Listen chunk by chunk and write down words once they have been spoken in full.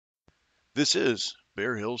This is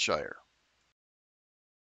Bear Hill Shire.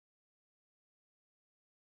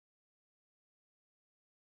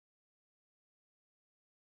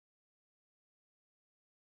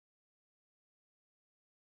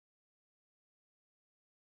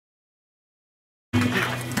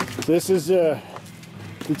 This is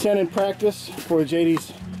lieutenant practice for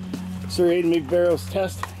JD's Sir Aidan McBarrow's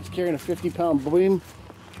test. He's carrying a 50-pound beam.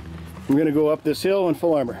 We're going to go up this hill in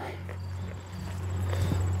full armor.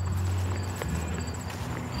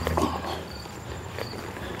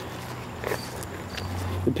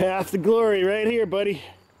 The path to glory right here, buddy.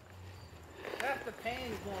 Half the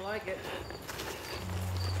pain's more like it.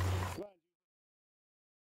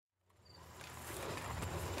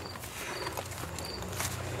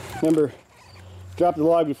 Remember, drop the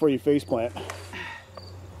log before you face plant.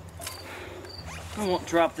 I won't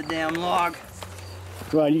drop the damn log.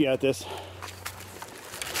 Come on, you got this.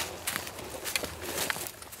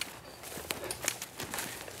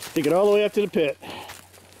 Take it all the way up to the pit.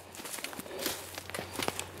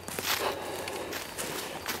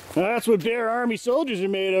 Now that's what Bear Army soldiers are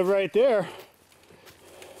made of right there.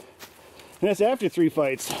 And that's after 3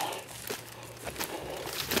 fights.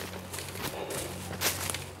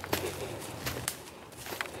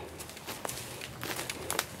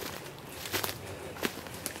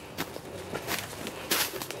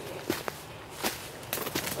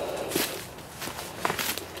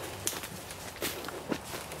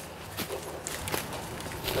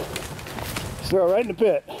 Throw it right in the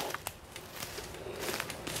pit.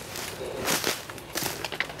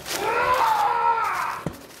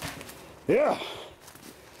 Yeah.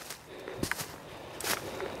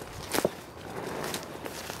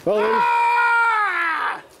 Well,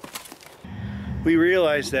 we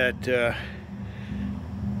realized that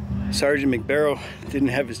Sergeant McBarrow didn't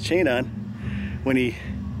have his chain on when he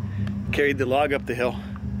carried the log up the hill.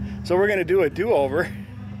 So we're going to do a do-over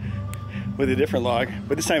with a different log,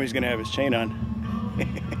 but this time he's going to have his chain on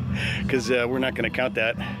because we're not going to count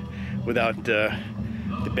that without the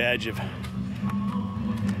badge of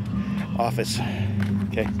office.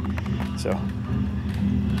 Okay, so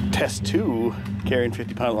test 2, carrying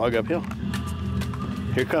 50-pound log uphill.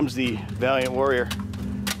 Here comes the valiant warrior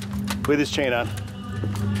with his chain on.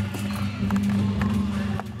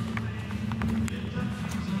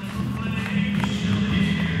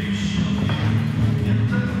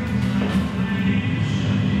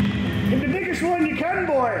 Get the biggest one you can,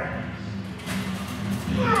 boy.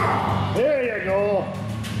 There you go.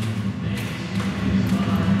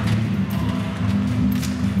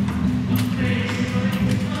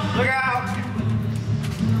 Look out!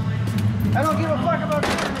 I don't give a fuck about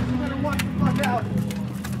cameras, you better watch the fuck out.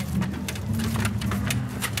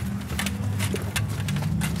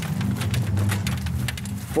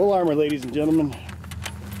 Full armor, ladies and gentlemen.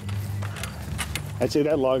 I'd say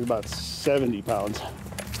that log's about 70 pounds.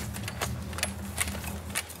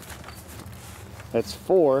 That's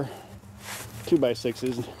 4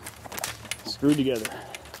 2x6s screwed together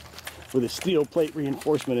with a steel plate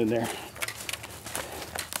reinforcement in there.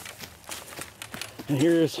 And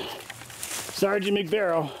here's Sergeant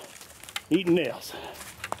McBarrow eating nails.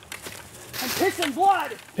 I'm pissing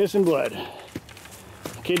blood! Pissing blood.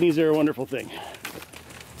 Kidneys are a wonderful thing.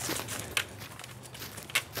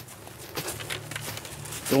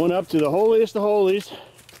 Going up to the holiest of holies,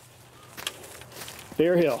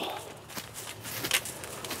 Bear Hill.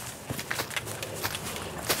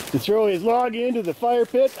 To throw his log into the fire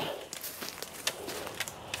pit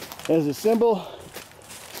as a symbol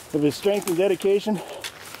of his strength and dedication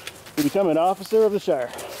to become an officer of the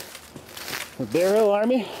Shire. The Bear Hill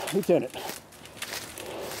Army Lieutenant.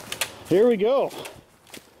 Here we go.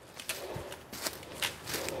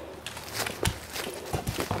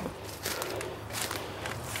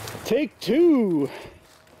 Take 2.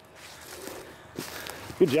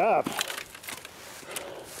 Good job.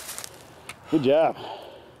 Good job.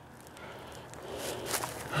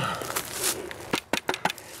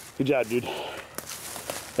 Good job, dude.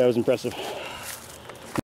 That was impressive.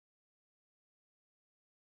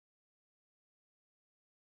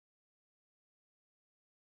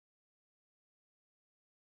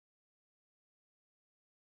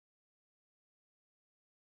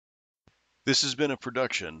 This has been a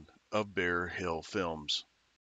production of Bear Hill Films.